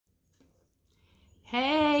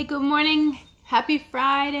Hey, good morning. Happy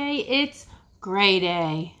Friday. It's gray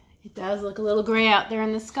day. It does look a little gray out there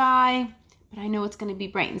in the sky, but I know it's going to be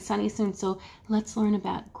bright and sunny soon, so let's learn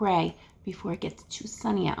about gray before it gets too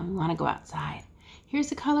sunny out and we want to go outside. Here's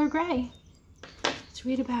the color gray. Let's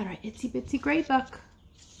read about our itsy bitsy gray book.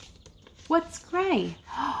 What's gray?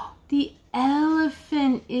 Oh, the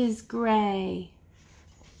elephant is gray.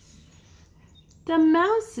 The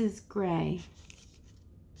mouse is gray.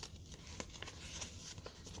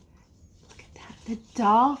 The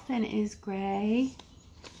dolphin is gray.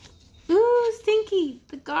 Ooh, Stinky,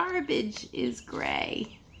 the garbage is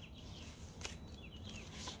gray.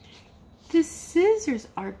 The scissors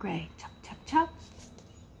are gray. Chop, chop, chop.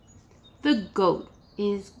 The goat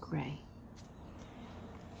is gray.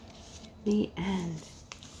 The end.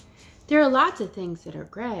 There are lots of things that are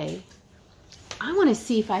gray. I want to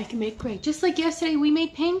see if I can make gray. Just like yesterday we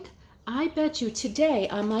made pink, I bet you today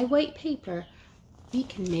on my white paper, we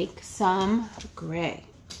can make some gray.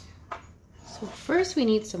 So first we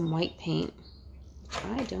need some white paint, which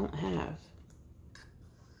I don't have.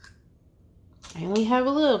 I only have a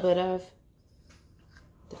little bit of.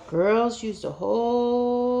 The girls used a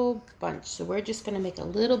whole bunch, so we're just gonna make a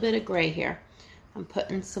little bit of gray here. I'm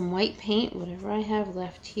putting some white paint, whatever I have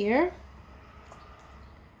left here.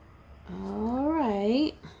 All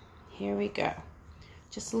right, here we go.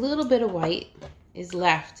 Just a little bit of white is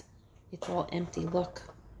left. It's all empty, look.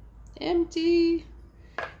 Empty.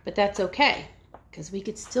 But that's okay, because we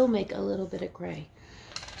could still make a little bit of gray.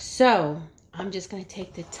 So I'm just going to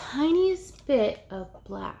take the tiniest bit of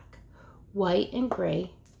black. White and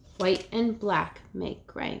gray. White and black make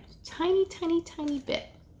gray. Tiny, tiny, tiny bit.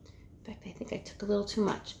 In fact, I think I took a little too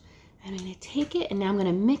much. And I'm going to take it, and now I'm going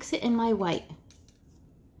to mix it in my white.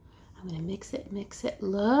 I'm going to mix it.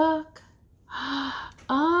 Look.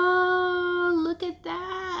 Oh, look at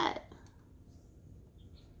that.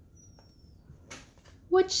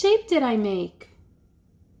 What shape did I make?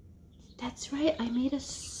 That's right, I made a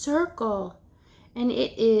circle. And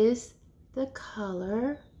it is the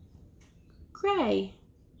color gray.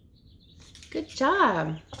 Good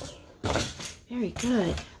job. Very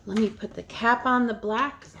good. Let me put the cap on the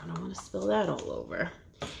black because I don't want to spill that all over.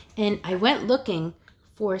 And I went looking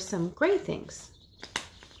for some gray things.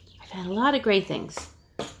 I found a lot of gray things.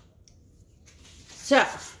 So,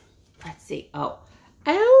 let's see. Oh.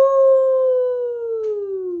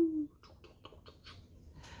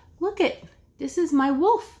 Look it, this is my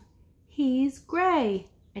wolf. He's gray.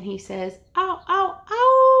 And he says, ow, ow,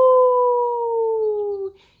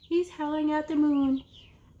 ow. He's howling at the moon.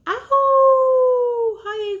 Ow.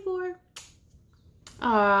 Hi, Avor.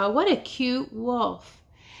 Aw, what a cute wolf.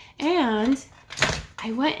 And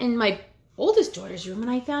I went in my oldest daughter's room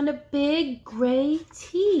and I found a big gray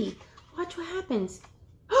tea. Watch what happens.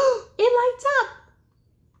 It lights up.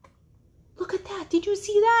 Look at that. Did you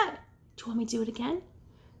see that? Do you want me to do it again?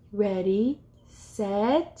 Ready,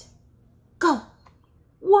 set, go.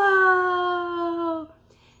 Whoa!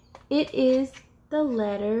 It is the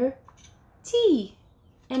letter T,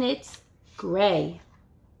 and it's gray.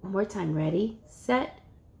 One more time. Ready, set,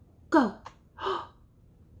 go.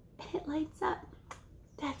 And it lights up.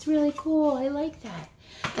 That's really cool. I like that.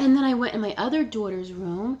 And then I went in my other daughter's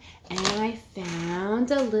room, and I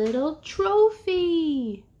found a little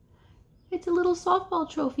trophy. It's a little softball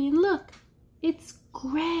trophy, and look, it's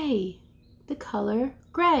gray, the color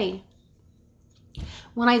gray.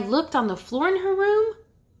 When I looked on the floor in her room,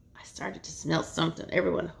 I started to smell something.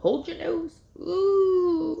 Everyone, hold your nose.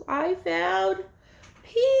 Ooh, I found a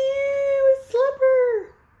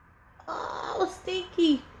slipper. Oh,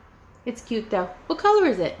 Stinky. It's cute though. What color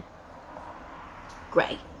is it?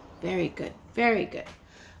 Gray. Very good, very good.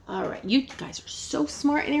 All right, you guys are so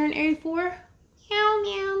smart there in area 4. Meow,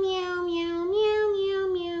 meow, meow, meow, meow, meow,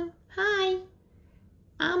 meow. Hi.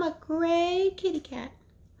 I'm a gray kitty cat.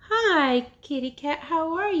 Hi, kitty cat.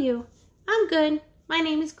 How are you? I'm good. My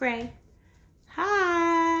name is Gray.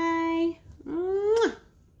 Hi. Mwah.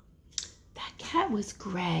 That cat was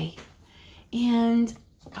gray. And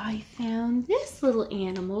I found this little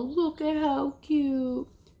animal. Look at how cute.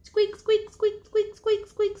 Squeak, squeak, squeak, squeak, squeak,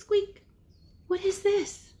 squeak, squeak. What is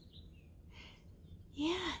this?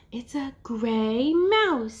 Yeah, it's a gray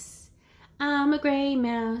mouse. I'm a gray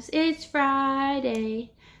mouse, it's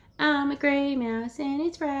Friday. I'm a gray mouse and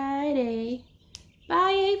it's Friday.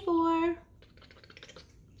 Bye, A4.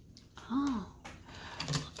 Oh,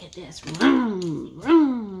 look at this. Vroom,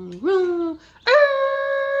 vroom, vroom.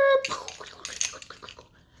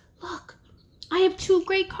 Look, I have 2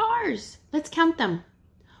 gray cars. Let's count them.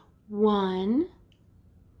 1,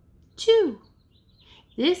 2.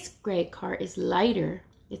 This gray car is lighter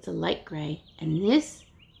It's a light gray, and this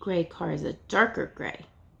gray car is a darker gray.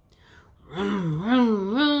 Vroom, vroom,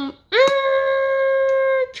 vroom.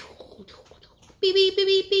 Beep, beep, beep,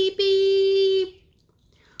 beep, beep, beep.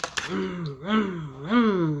 Vroom, vroom,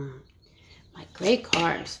 vroom. My gray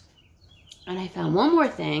cars. And I found one more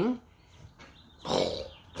thing.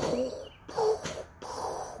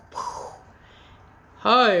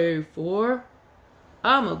 Hi, four.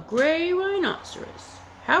 I'm a gray rhinoceros.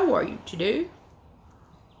 How are you today?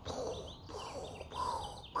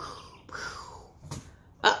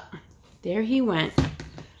 Oh, there he went.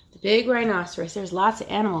 The big rhinoceros. There's lots of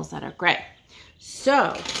animals that are gray.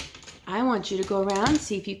 So, I want you to go around,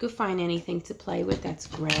 see if you could find anything to play with that's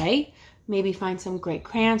gray. Maybe find some gray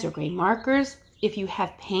crayons or gray markers. If you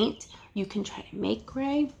have paint, you can try to make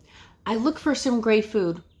gray. I looked for some gray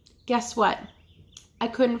food. Guess what? I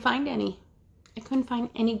couldn't find any. I couldn't find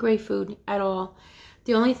any gray food at all.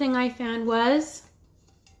 The only thing I found was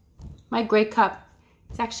my gray cup.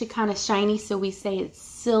 It's actually kind of shiny, so we say it's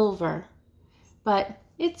silver, but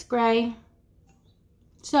it's gray.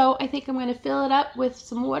 So I think I'm going to fill it up with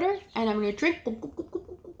some water, and I'm going to drink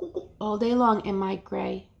all day long in my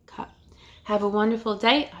gray cup. Have a wonderful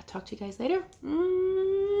day. I'll talk to you guys later.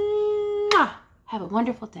 Mwah! Have a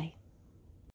wonderful day.